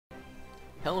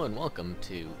Hello and welcome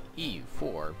to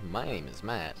EU4. My name is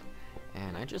Matt,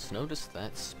 and I just noticed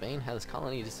that Spain has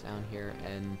colonies down here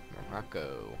in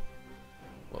Morocco.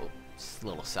 Well, it's a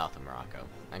little south of Morocco.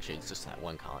 Actually, it's just that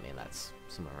one colony, and that's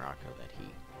some of Morocco that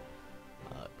he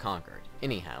conquered.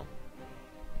 Anyhow,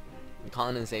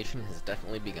 colonization has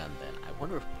definitely begun then. I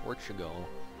wonder if Portugal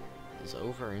is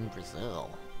over in Brazil.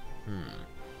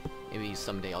 Maybe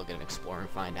someday I'll get an explorer and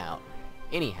find out.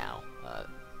 Anyhow,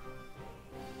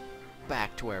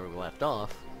 back to where we left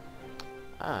off,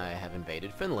 I have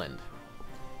invaded Finland.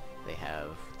 They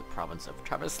have the province of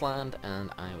Traversland, and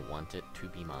I want it to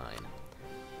be mine.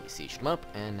 We sieged them up,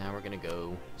 and now we're gonna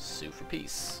go sue for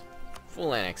peace.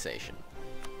 Full annexation.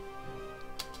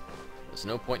 There's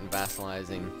no point in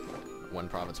vassalizing one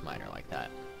province minor like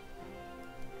that.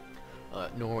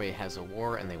 Norway has a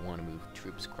war, and they want to move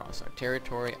troops across our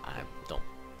territory. I don't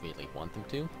really want them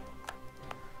to.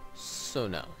 So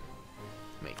no.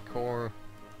 Make core.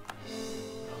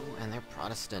 Oh, and they're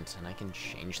Protestant, and I can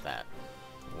change that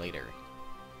later.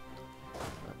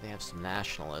 But they have some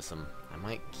nationalism. I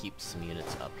might keep some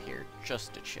units up here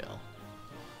just to chill.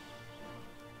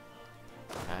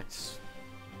 In fact,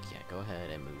 yeah, go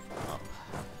ahead and move up.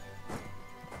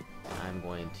 I'm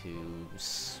going to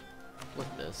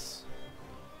split this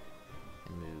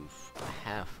and move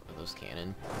half of those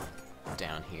cannon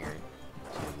down here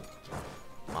to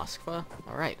Moskva.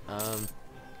 Alright,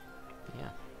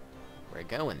 yeah, we're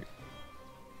going.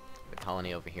 The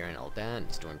colony over here in Aldan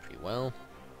is doing pretty well.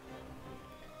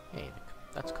 Hey,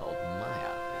 that's called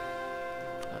Maya.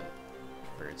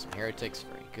 Converted some heretics,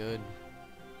 very good.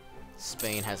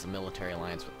 Spain has a military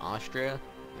alliance with Austria.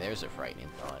 There's a frightening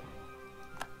thought.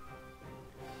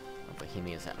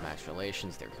 Bohemia's at max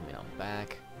relations, they're coming on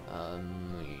back. I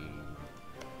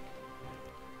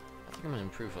think I'm gonna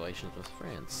improve relations with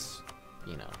France.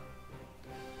 You know.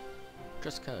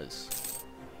 Just cuz.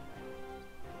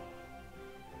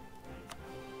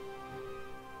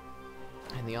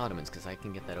 And the Ottomans, because I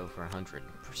can get that over 100%,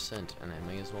 and I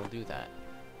may as well do that.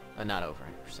 Not over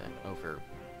 100%, over,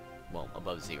 well,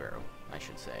 above 0, I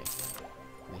should say.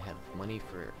 We have money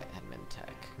for admin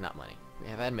tech. Not money. We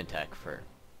have admin tech for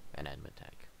an admin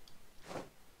tech.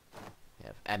 We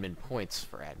have admin points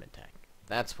for admin tech.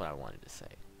 That's what I wanted to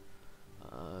say.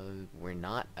 We're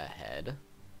not ahead.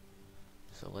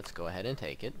 So let's go ahead and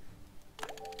take it. We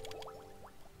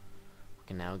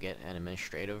can now get an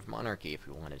administrative monarchy if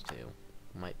we wanted to.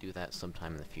 We might do that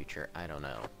sometime in the future. I don't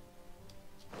know.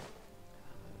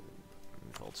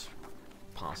 Revolts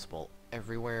possible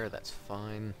everywhere. That's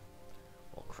fine.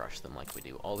 We'll crush them like we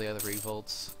do all the other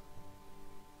revolts.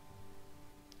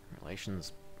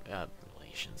 Relations.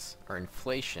 Our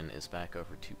inflation is back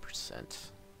over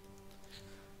 2%.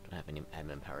 Don't have any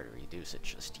admin power to reduce it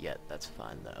just yet. That's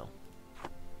fine though.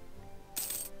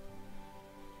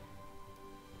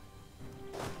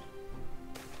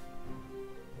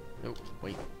 Nope,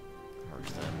 wait.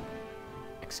 Merge them.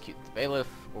 Execute the bailiff,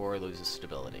 or loses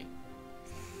stability.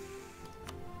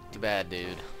 Too bad,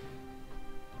 dude.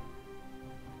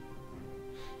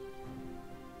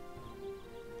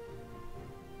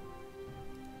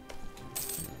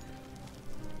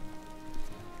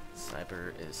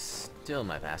 Cyber is still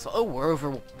my vassal. Oh, we're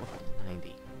over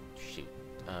 90. Shoot.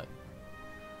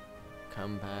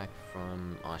 Come back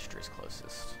from Austria's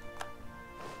closest.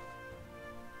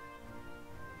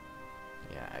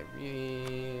 Yeah, I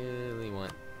really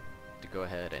want to go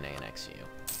ahead and annex you.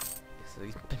 So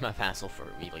he's been my vassal for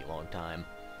a really long time.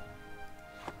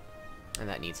 And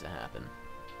that needs to happen.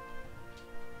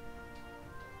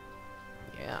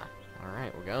 Yeah,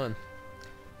 alright, we're going.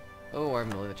 Oh, our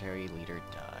military leader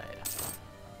died.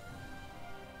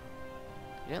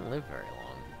 He didn't live very long.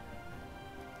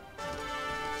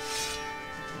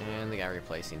 And the guy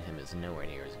replacing him is nowhere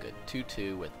near as good.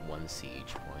 2-2 with 1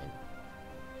 siege point.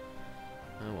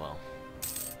 Oh well.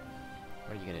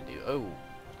 What are you gonna do? Oh,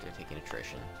 they're taking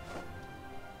attrition.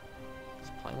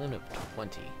 Supply limit of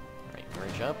 20. Alright,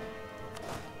 merge up.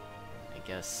 I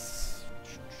guess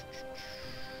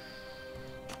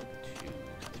 2,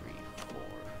 3, 4,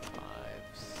 5,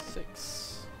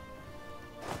 6.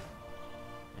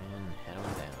 And head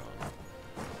on down.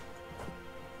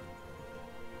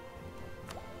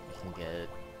 We can get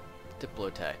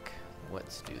Diplotech.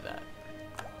 Let's do that.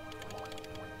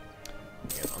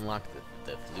 We have unlocked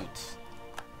the flute.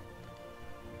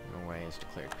 Norway has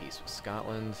declared peace with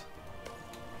Scotland.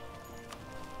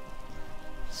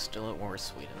 Still at war with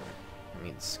Sweden. I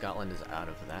mean, Scotland is out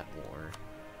of that war.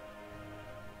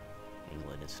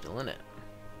 England is still in it.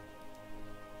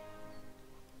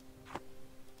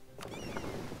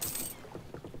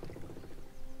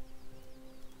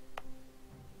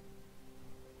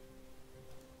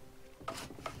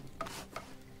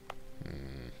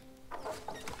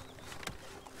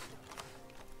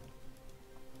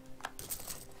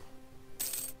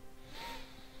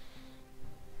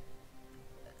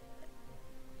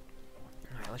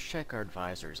 let's check our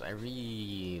advisors. I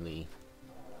really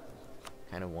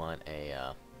kind of want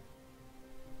a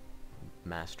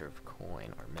Master of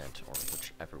Coin, or Mint, or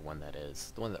whichever one that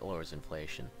is. The one that lowers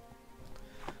inflation.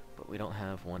 But we don't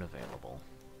have one available.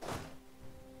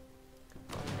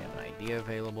 We have an idea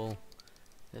available.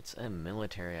 It's a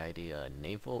military idea.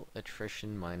 Naval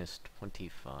attrition minus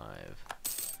 25.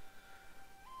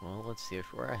 Well, let's see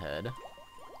if we're ahead.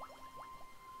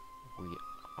 We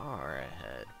are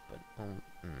ahead, but...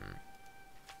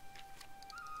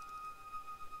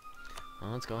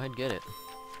 Well, let's go ahead and get it.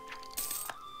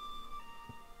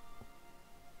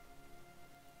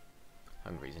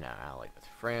 Hungary's now allied with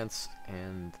France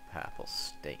and the Papal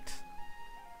State.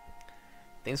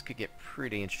 Things could get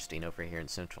pretty interesting over here in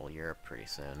Central Europe pretty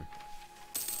soon.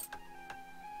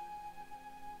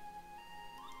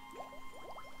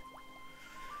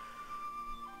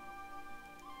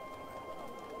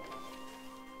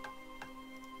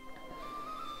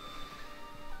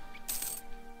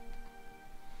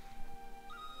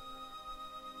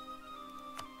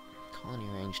 Colony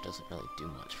range doesn't really do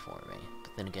much for me,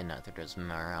 but then again, neither does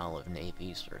morale of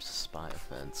navies or spy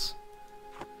offense.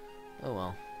 Oh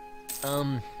well. We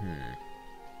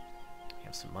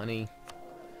have some money.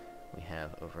 We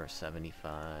have over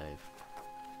 75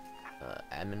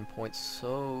 admin points,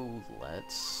 so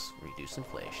let's reduce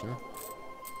inflation.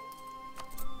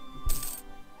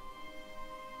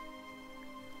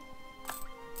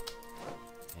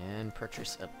 And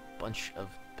purchase a bunch of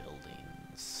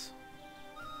buildings.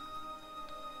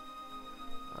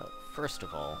 First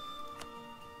of all,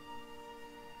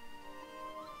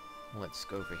 let's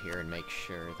go over here and make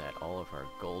sure that all of our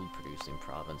gold-producing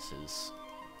provinces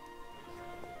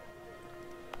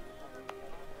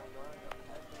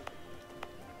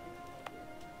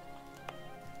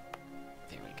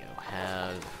there we go,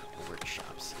 have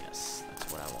workshops. Yes, that's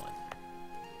what I want.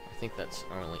 I think that's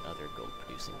our only other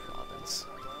gold-producing province.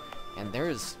 And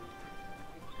there's...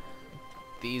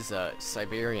 these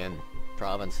Siberian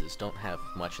provinces don't have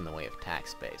much in the way of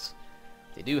tax base.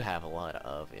 They do have a lot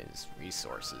of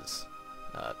resources,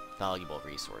 valuable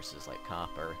resources like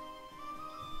copper.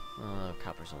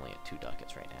 Copper's only at 2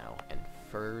 ducats right now, and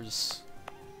furs.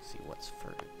 Let's see what's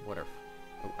fur. What are?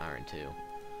 Oh, iron 2.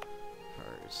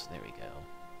 Furs. There we go.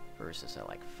 Furs is at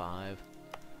like 5.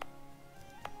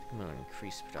 I'm gonna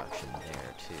increase production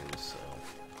there too. So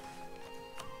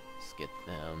let's get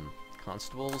them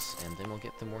constables, and then we'll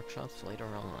get them workshops later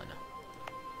on.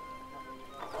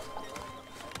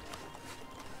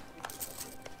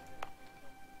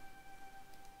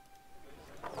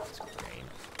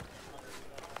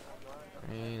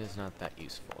 Grain is not that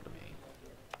useful to me.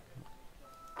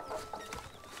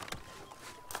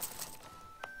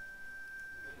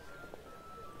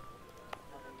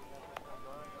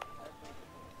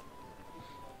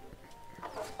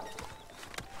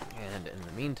 And in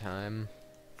the meantime,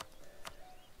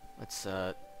 let's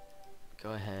go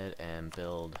ahead and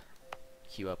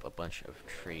queue up a bunch of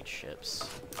trade ships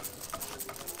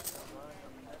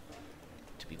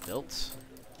to be built,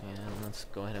 and let's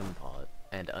go ahead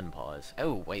and unpause.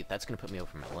 Oh wait, that's gonna put me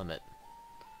over my limit.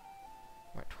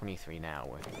 We're at 23 now.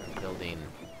 We're building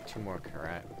 2 more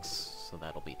corrects, so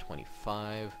that'll be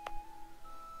 25.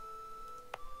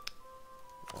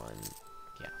 1,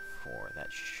 yeah, 4.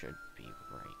 That should be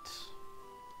right.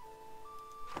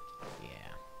 Yeah.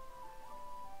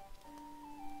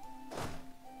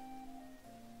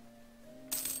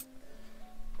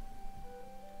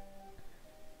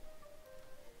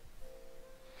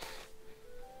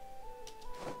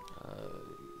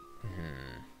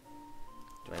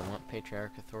 Do I want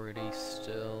Patriarch Authority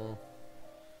still?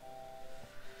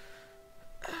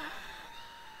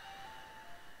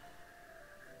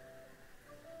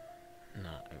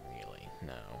 Not really,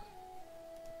 no.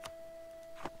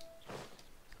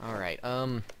 Alright,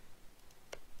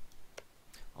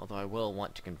 although I will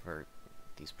want to convert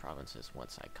these provinces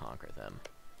once I conquer them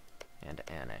and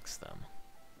annex them.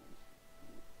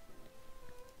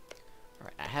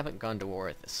 Alright, I haven't gone to war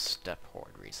with the Steppe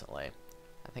Horde recently.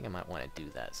 I think I might want to do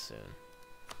that soon.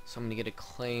 So I'm going to get a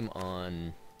claim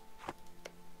on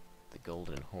the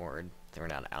Golden Horde. They're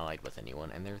not allied with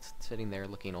anyone, and they're sitting there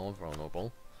looking all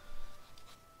vulnerable.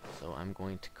 So I'm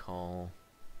going to call...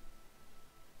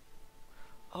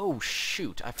 Oh,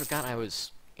 shoot! I forgot I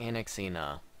was annexing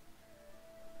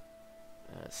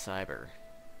Cyber.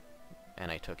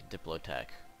 And I took Diplotech.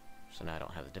 So now I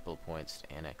don't have the Diplo points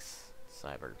to annex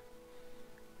Cyber.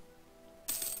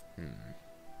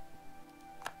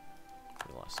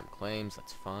 We lost some claims,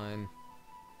 that's fine.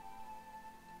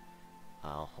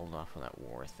 I'll hold off on that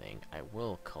war thing. I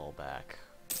will call back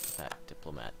that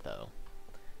diplomat, though,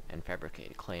 and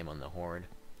fabricate a claim on the Horde.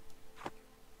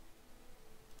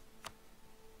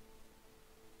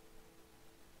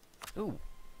 Ooh,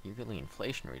 yearly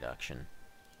inflation reduction.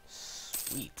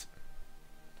 Sweet.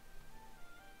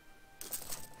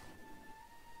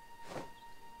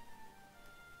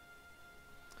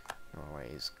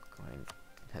 Norway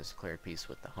has declared peace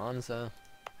with the Hansa.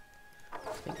 I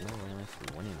think Norway might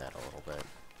be winning that a little bit.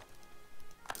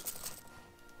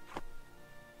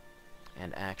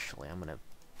 And actually, I'm gonna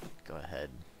go ahead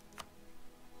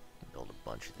and build a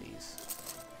bunch of these.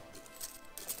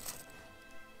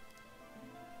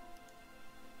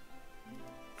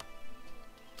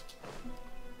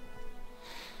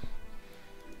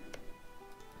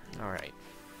 Alright.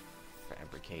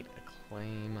 Fabricate a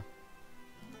claim.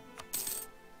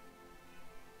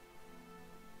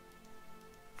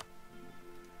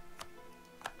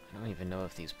 I don't even know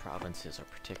if these provinces are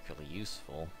particularly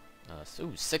useful.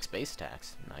 So 6 base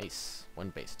tax. Nice. 1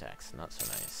 base tax. Not so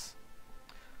nice.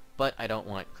 But I don't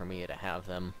want Crimea to have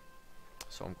them,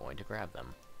 so I'm going to grab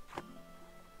them.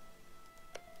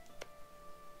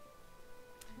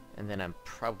 And then I'm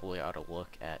probably ought to look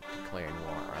at declaring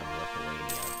war on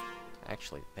Lithuania.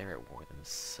 Actually, they're at war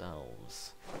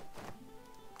themselves.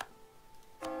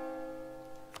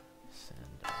 Send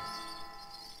a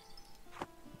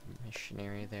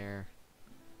missionary there.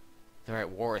 They're at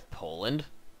war with Poland?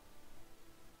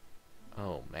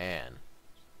 Oh, man.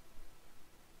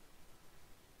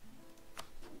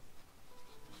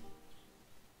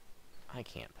 I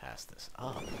can't pass this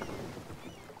up.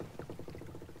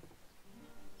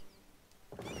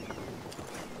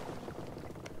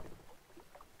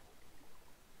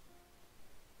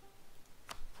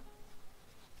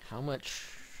 How much...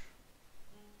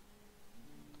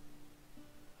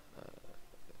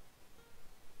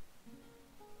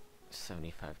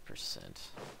 75%.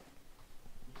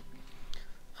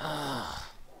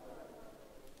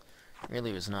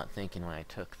 Really was not thinking when I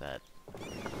took that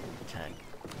tech.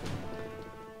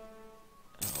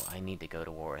 Oh, I need to go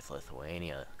to war with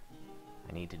Lithuania.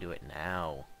 I need to do it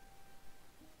now.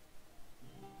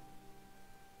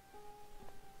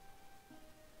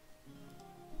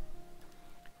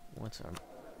 What's our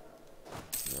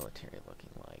military looking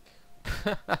like?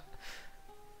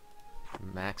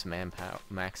 Max manpower,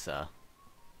 max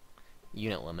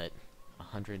unit limit,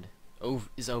 100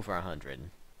 is over 100.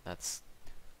 That's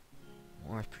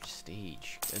more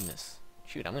prestige. Goodness,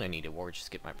 shoot, I'm gonna need a war just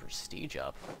to get my prestige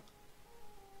up.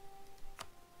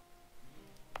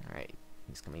 All right,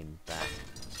 he's coming back.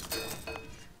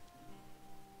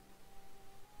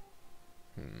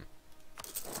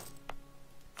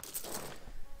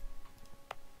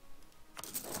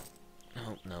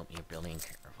 Nope, nope, you're building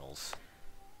caravels.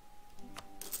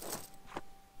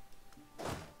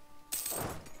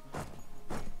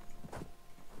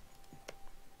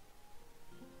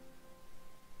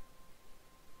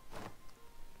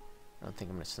 I don't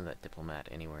think I'm going to send that diplomat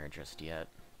anywhere just yet.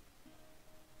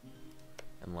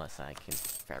 Unless I can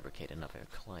fabricate another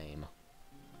claim.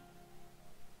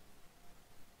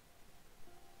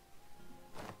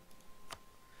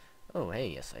 Oh, hey,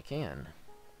 yes I can.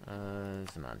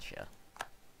 Zamansha.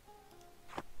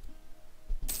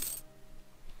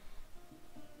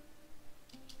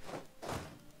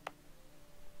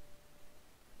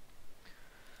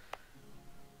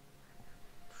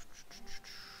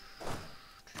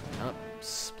 Up,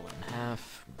 split in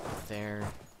half, there.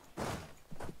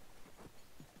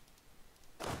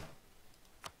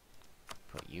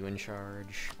 Put you in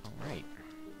charge. Alright.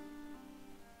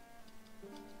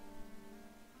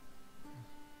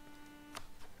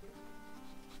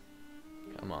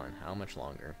 Come on, how much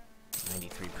longer?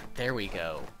 93. There we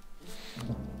go.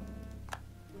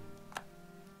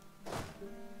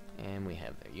 And we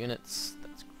have their units.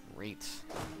 That's great.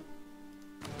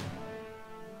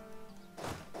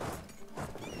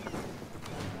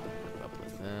 Up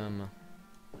with them.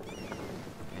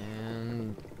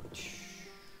 And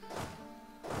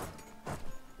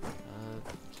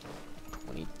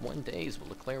 21 days we'll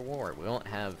declare war. We won't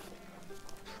have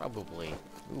probably.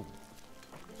 Ooh.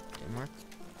 Denmark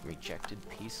rejected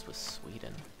peace with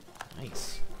Sweden.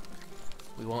 Nice.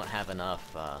 We won't have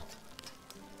enough,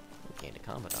 we gained a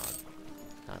commandant.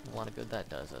 Not a lot of good that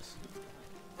does us.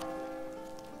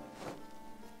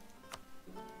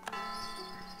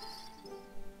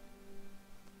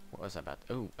 What was I about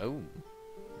to, oh.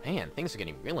 Man, things are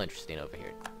getting real interesting over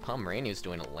here. Pomerania's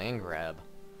doing a land grab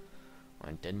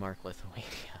on Denmark,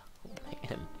 Lithuania. Oh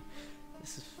man,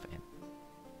 this is fan.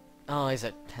 Oh, has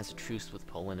a truce with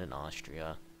Poland and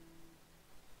Austria.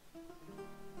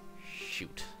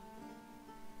 Shoot.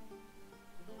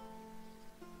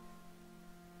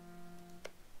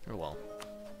 Oh well.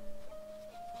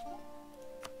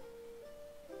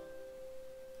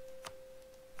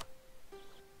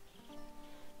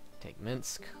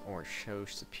 Minsk or show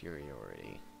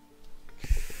superiority.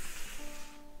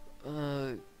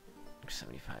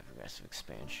 75 aggressive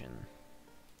expansion.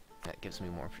 That gives me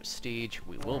more prestige.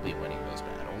 We will be winning those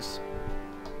battles.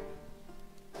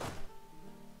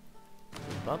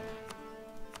 Move up.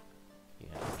 You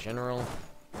have a general.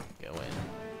 Go in.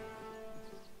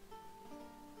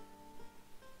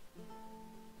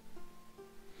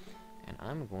 And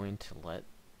I'm going to let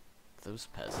those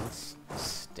peasants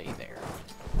stay there.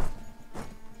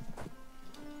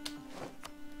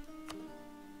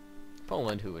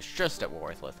 Poland, who was just at war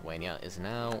with Lithuania, is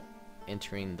now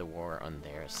entering the war on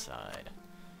their side.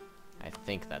 I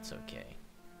think that's okay.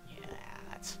 Yeah,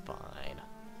 that's fine.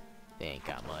 They ain't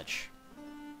got much.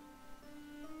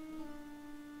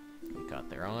 We got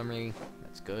their army.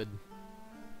 That's good.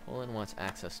 Poland wants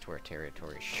access to our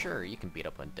territory. Sure, you can beat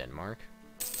up on Denmark.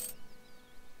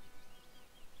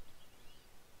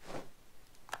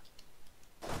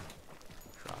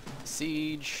 Drop the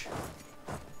siege.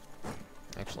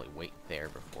 Actually, wait there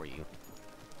before you...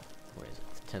 What is it?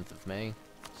 The 10th of May?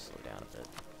 Slow down a bit.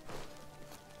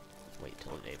 Wait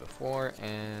till the day before,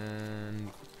 and...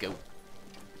 go.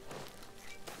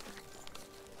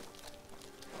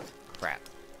 Crap.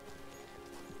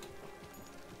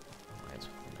 Alliance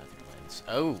with the Netherlands.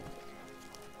 Oh!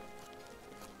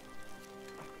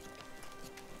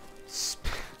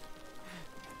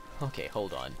 Okay,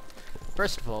 hold on.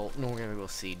 First of all, Norway will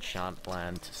cede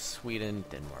Jutland to Sweden,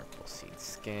 Denmark will cede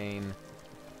Skane.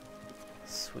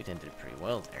 Sweden did pretty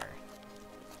well there.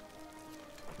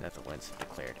 Netherlands have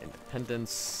declared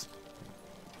independence.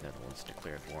 Netherlands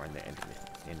declared war on their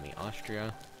enemy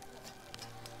Austria.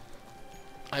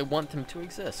 I want them to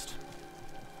exist.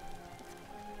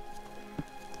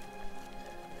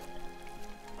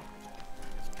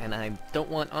 And I don't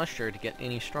want Austria to get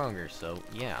any stronger, so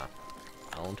yeah,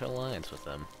 I'll enter alliance with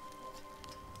them.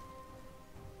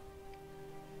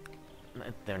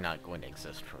 They're not going to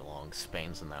exist for long.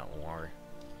 Spain's in that war.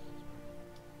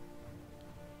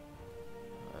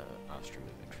 Austria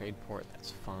moving a trade port,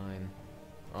 that's fine.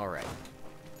 Alright.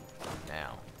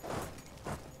 Now.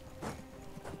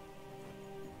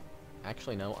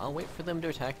 Actually, no, I'll wait for them to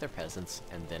attack their peasants,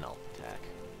 and then I'll attack.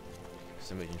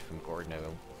 So moving from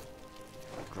Grodno,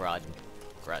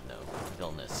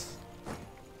 Vilnius.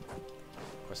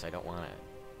 Of course, I don't want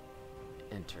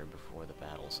to enter before the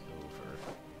battle's over.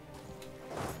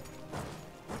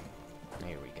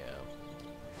 There we go.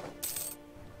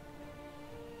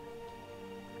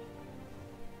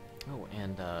 Oh,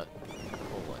 and,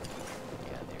 Poland.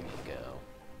 Yeah, there you go.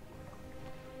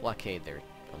 Blockade, there are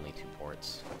only 2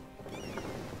 ports.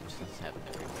 Just have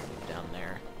everything move down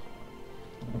there.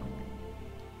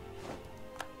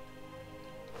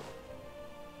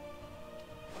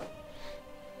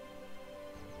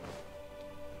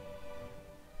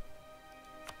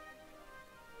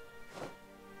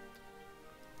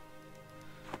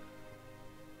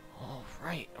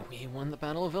 Alright, we won the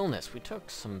Battle of Vilnius. We took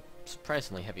some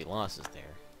surprisingly heavy losses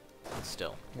there. But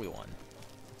still, we won.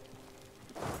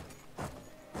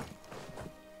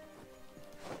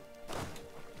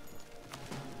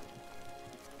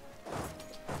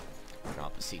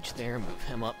 Drop a siege there, move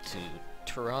him up to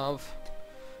Turov.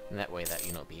 And that way that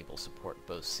be able to support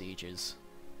both sieges.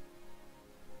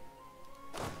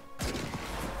 I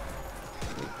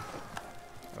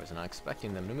was not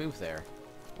expecting them to move there.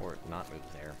 Or not move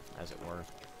there, as it were.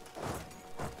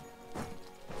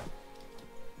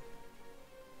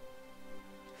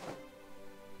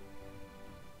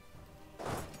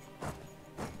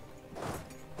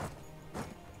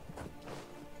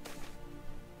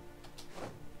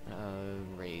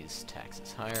 Raise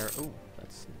taxes higher. Ooh,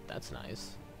 that's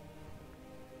nice.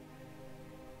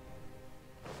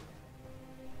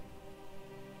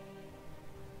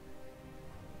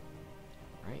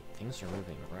 Right, things are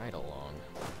moving right along.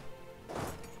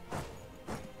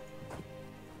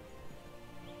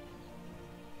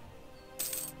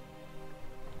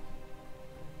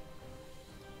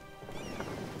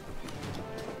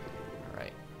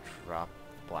 Alright, drop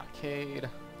the blockade.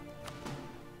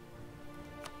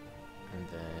 And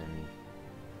then...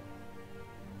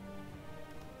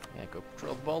 yeah, go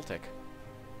patrol the Baltic.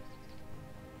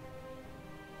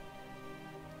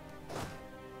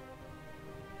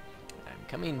 I'm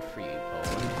coming for you,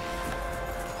 Poland.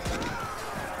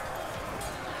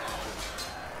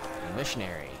 A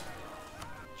missionary.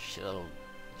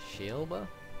 Shielba?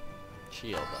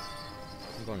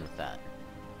 I'm going with that.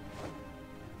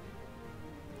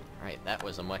 Alright, that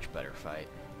was a much better fight.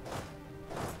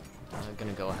 I'm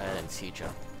gonna go ahead and siege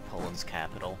up Poland's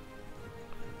capital.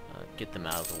 Get them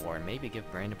out of the war, and maybe give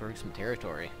Brandenburg some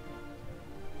territory.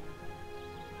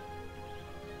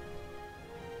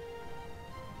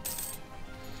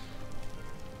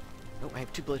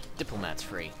 have 2 diplomats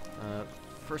free.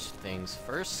 First things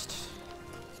first.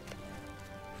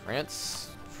 France.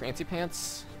 Francie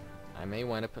Pants. I may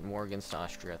wind up in war against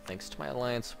Austria, thanks to my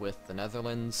alliance with the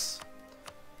Netherlands.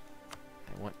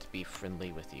 I want to be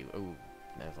friendly with you. Oh,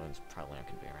 Netherlands probably aren't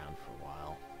going to be around for a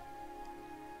while.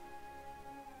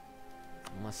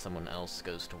 Unless someone else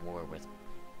goes to war with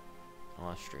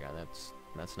Austria,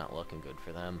 that's not looking good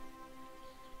for them.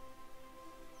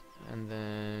 And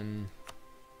then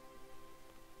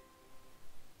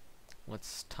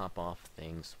let's top off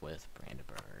things with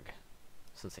Brandenburg,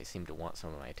 since they seem to want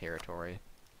some of my territory.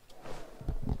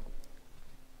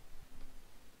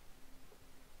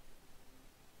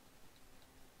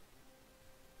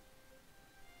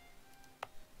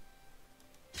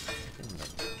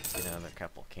 Get another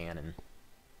couple cannon,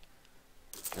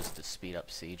 just to speed up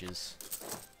sieges.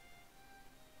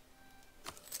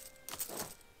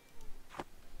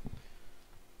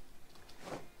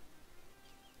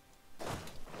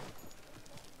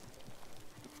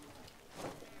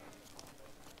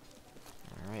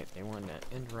 Alright, they want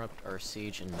to interrupt our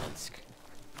siege in Minsk.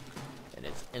 And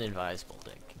it's inadvisable,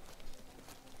 Dick.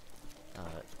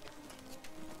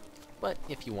 But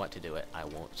if you want to do it, I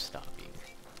won't stop you.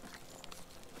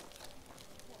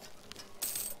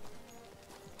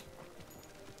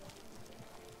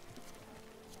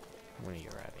 When are you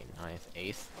arriving? 9th?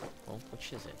 8th? Well,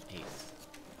 which is it? 8th.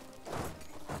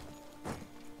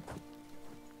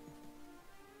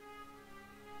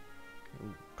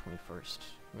 Ooh, 21st.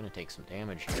 I'm gonna take some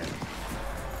damage here.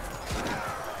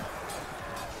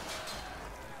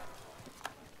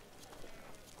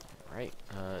 Alright,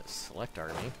 select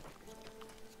army.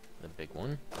 The big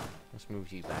one. Let's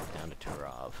move you back down to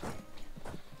Turov.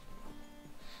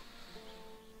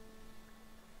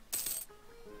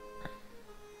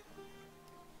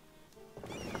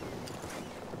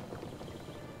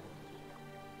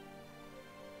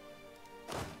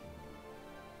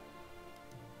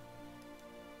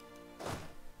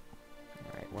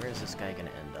 Where is this guy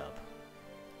gonna end up?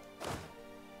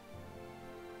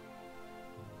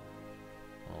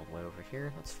 All the way over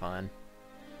here? That's fine.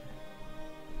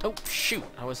 Oh, shoot!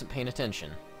 I wasn't paying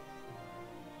attention.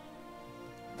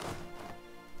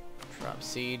 Drop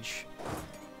siege.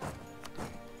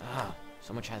 Ah,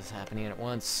 so much has happening at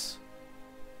once.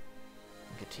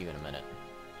 I'll get to you in a minute.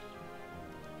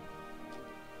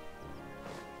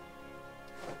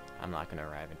 I'm not gonna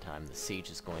arrive in time. The siege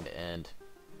is going to end.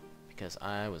 Because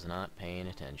I was not paying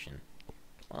attention.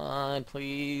 Come on,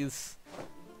 please.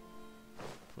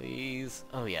 Please.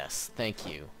 Oh, yes. Thank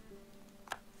you.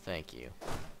 Thank you.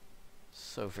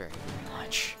 So very, very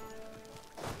much.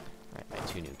 Alright, my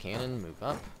 2 new cannon. Move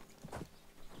up.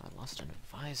 I lost an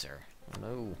advisor. Oh,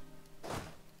 no.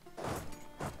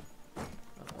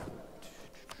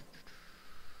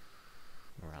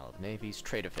 Morale of navies.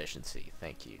 Trade efficiency.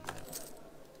 Thank you.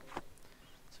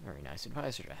 It's a very nice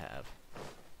advisor to have.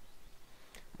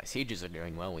 My sieges are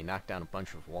doing well. We knocked down a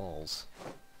bunch of walls.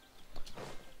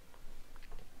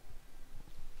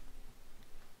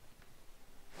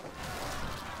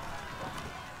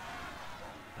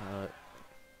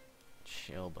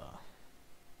 Chilba.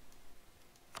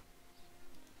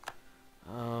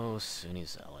 Oh, Sunni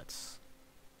zealots.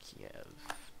 Kiev.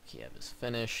 Kiev is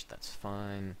finished. That's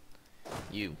fine.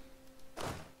 You.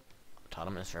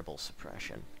 Autonomous rebel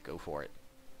suppression. Go for it.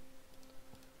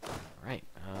 Alright,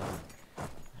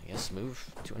 I guess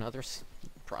move to another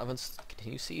province,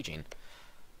 continue sieging.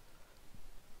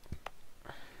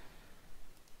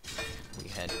 We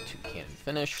had 2 cannon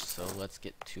finished, so let's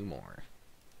get 2 more.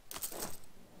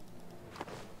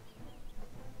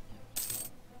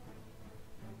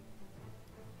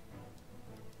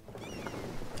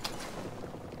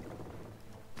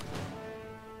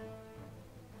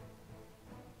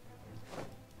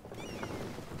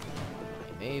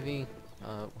 My navy.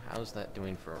 How's that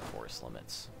doing for our force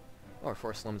limits? Oh, our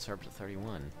force limits are up to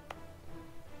 31.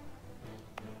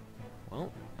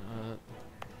 Well,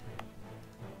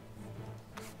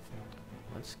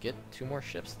 let's get 2 more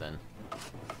ships then.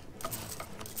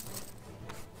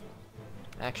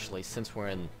 Actually, since we're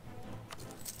in...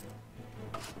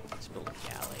 Let's build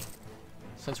a galley.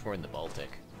 Since we're in the Baltic,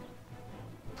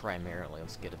 primarily,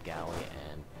 let's get a galley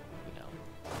and, you know,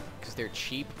 because they're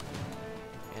cheap,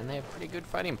 and they have pretty good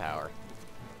fighting power.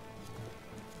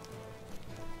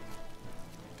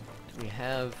 We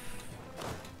have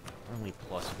only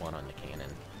 +1 on the cannon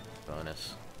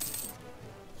bonus.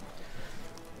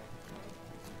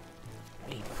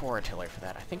 We need 4 artillery for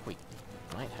that. I think we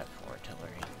might have 4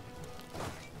 artillery.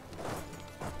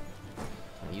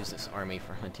 I'll use this army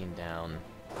for hunting down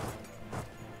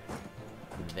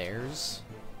theirs.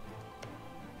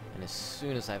 And as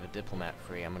soon as I have a diplomat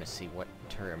free, I'm gonna see what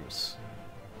terms,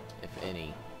 if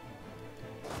any,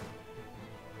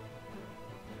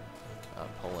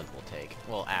 Poland will take.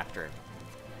 Well, after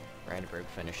Brandenburg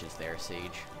finishes their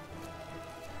siege.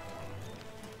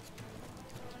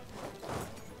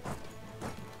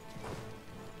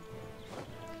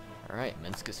 Alright,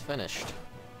 Minsk is finished.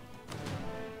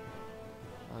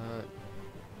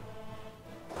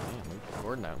 Yeah,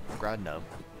 Grodno.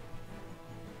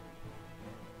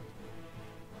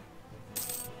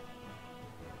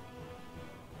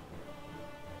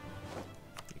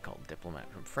 You called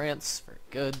diplomat from France, very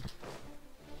good.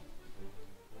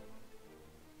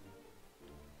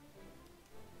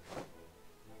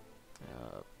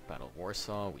 Battle of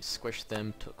Warsaw, we squished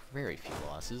them, took very few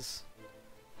losses.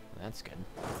 That's good.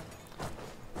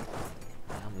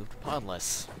 Now move to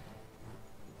Podless.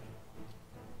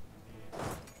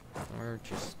 Or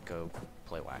just go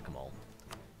play whack-a-mole.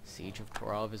 Siege of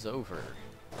Torov is over.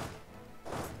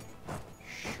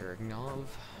 Chernihiv,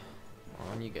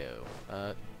 on you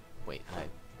go. Wait,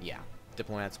 yeah,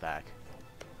 Diplomat's back.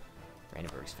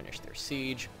 Brandenburg's finished their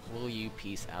siege. Will you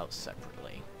peace out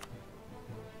separately?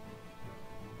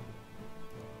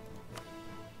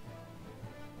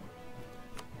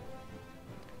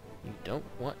 You don't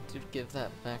want to give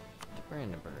that back to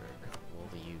Brandenburg.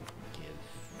 Will you give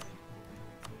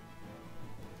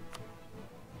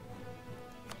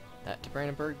that to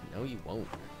Brandenburg? No, you won't.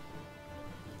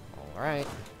 Alright.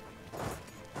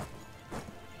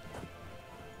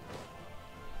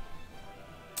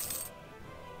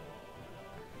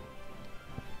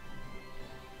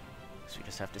 So we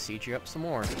just have to siege you up some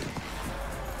more. This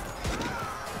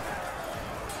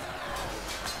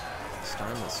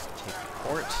time, let's take the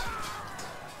port.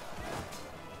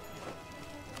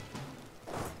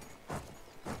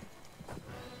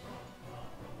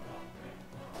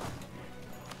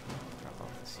 Drop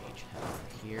off the siege head over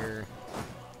here.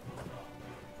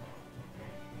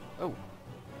 Oh!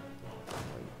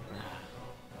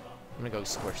 I'm gonna go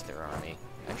squish their army.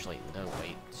 Actually, no,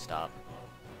 wait, stop.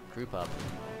 Group up.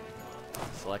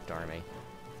 Select army.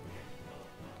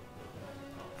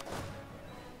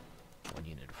 One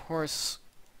unit of horse,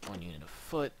 one unit of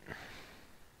foot.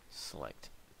 Select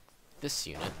this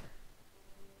unit.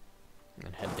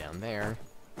 And head down there.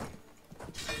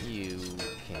 You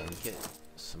can get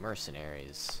some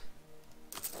mercenaries.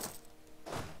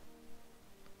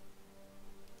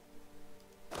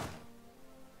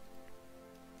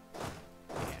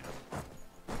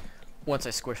 Once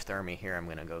I squish the army here, I'm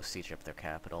gonna go siege up their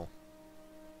capital.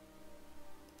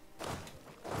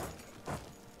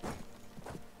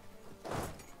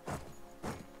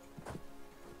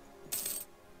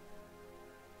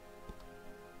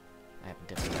 I have a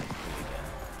diplomat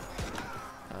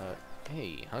again.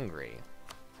 Hey, Hungary.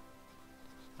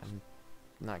 I'm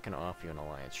not gonna offer you an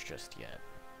alliance just yet.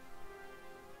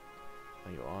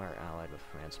 But you are allied with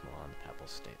France, Milan, the Papal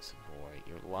State, Savoy.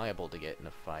 You're liable to get in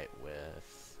a fight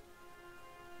with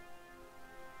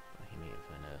Bohemia,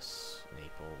 Venice,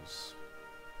 Naples.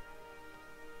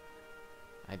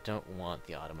 I don't want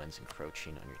the Ottomans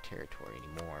encroaching on your territory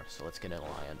anymore, so let's get an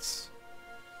alliance.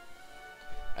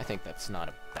 I think that's not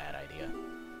a bad idea.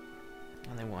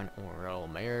 And they want oral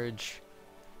marriage.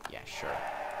 Yeah, sure.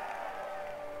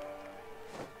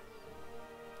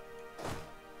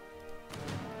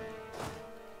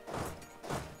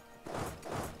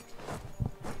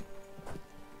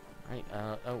 Right,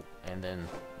 oh, and then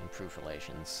improve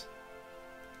relations.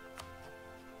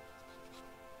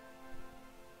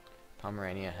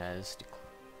 Pomerania has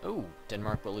oh,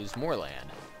 Denmark will lose more land.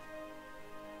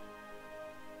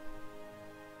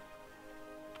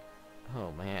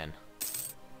 Oh man.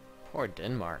 Poor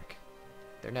Denmark.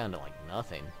 They're down to like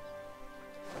nothing.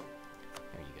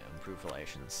 There you go, improve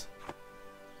relations.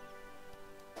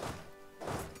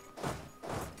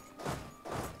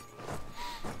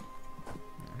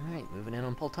 Alright, moving in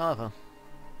on Poltava.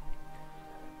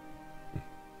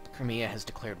 Crimea has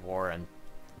declared war and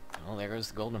well, there goes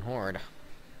the Golden Horde.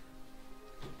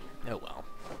 Oh well.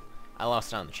 I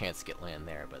lost out on the chance to get land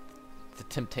there, but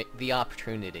the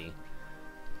opportunity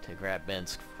to grab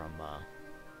Minsk from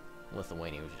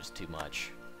Lithuania was just too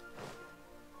much.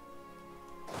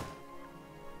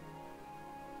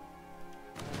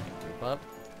 Group up.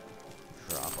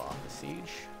 Drop off the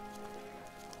siege.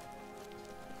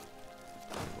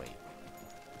 Wait.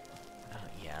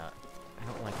 Yeah, I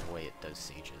don't like the way it does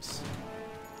sieges.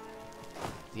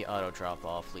 The auto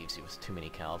drop-off leaves you with too many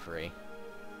cavalry.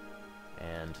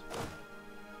 And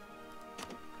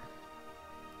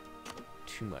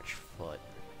too much foot.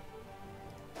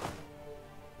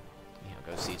 Yeah,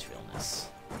 go siege realness.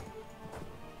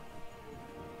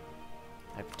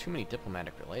 have too many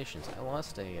diplomatic relations. I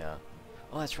lost a,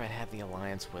 oh, that's right, I have the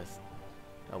alliance with,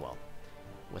 oh well,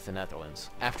 with the Netherlands.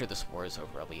 After this war is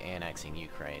over, I'll be annexing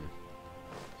Ukraine.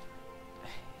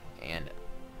 And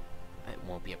it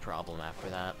won't be a problem after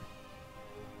that.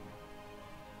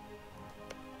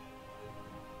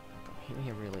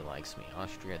 Bohemia really likes me.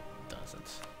 Austria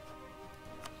doesn't.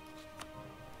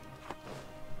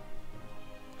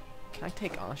 Can I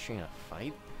take Austria in a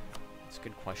fight? That's a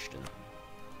good question.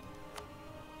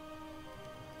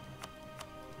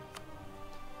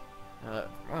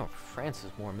 Well, France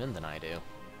has more men than I do.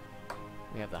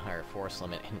 We have the higher force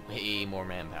limit and way more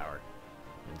manpower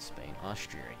than Spain.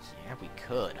 Austria, yeah, we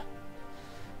could.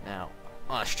 Now,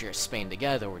 Austria and Spain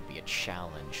together would be a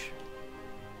challenge.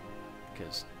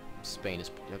 Because Spain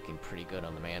is looking pretty good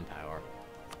on the manpower.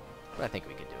 But I think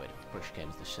we could do it if push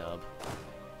comes to shove.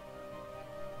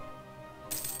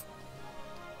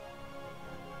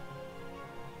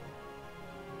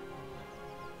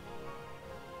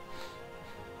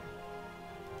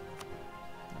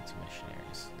 That's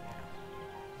missionaries, yeah.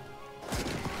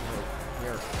 No,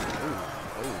 you're...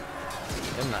 Ooh.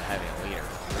 Them not having a leader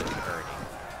really hurting.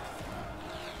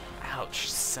 Ouch,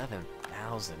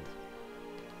 7,000.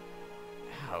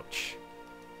 Ouch.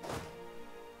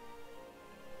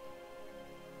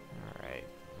 Alright,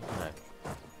 I'm gonna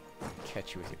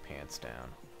catch you with your pants down.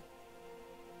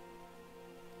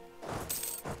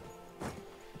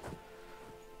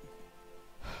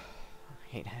 I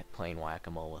hate playing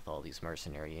whack-a-mole with all these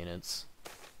mercenary units.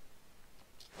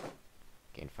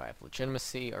 Gain 5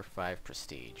 legitimacy or 5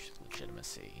 prestige.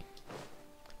 Legitimacy.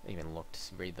 I didn't even look to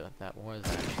read what that was,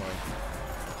 actually.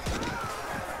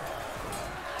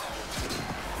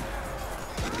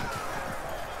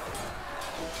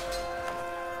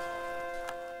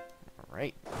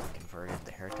 Alright, converted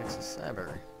the heretics to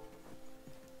Saber.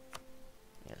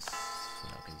 Yes,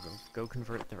 now I can go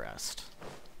convert the rest.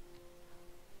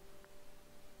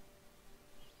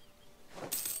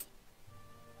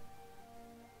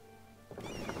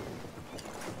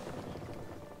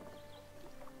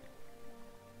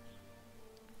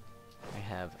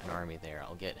 Have an army there.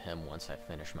 I'll get him once I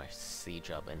finish my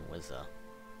siege up in Wizza.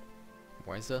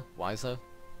 Wizza? Wiza?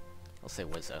 I'll say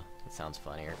Wizza. It sounds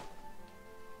funnier.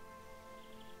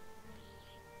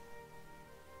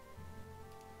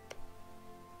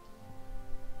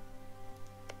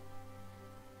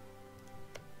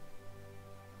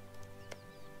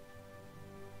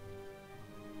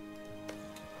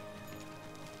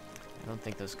 I don't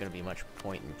think there's going to be much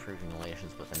point in improving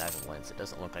relations with the Netherlands. It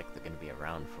doesn't look like they're going to be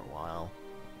around for a while.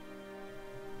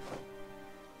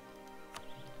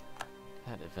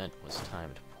 That event was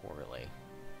timed poorly.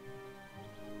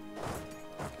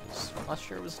 Because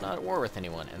Austria was not at war with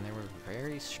anyone, and they were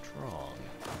very strong.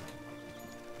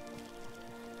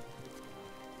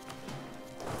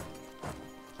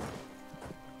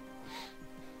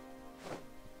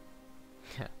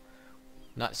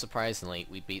 Not surprisingly,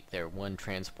 we beat their one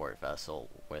transport vessel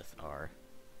with our...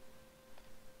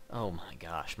 Oh my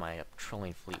gosh, my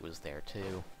trolling fleet was there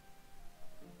too.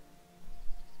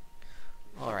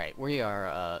 Alright, we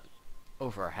are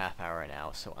over a half hour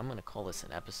now, so I'm going to call this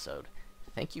an episode.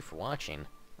 Thank you for watching.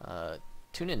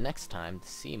 Tune in next time to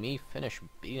see me finish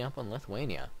beating up on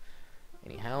Lithuania.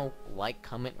 Anyhow, like,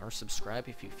 comment, or subscribe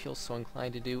if you feel so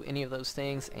inclined to do any of those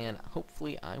things, and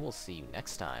hopefully I will see you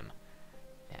next time.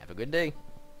 Have a good day.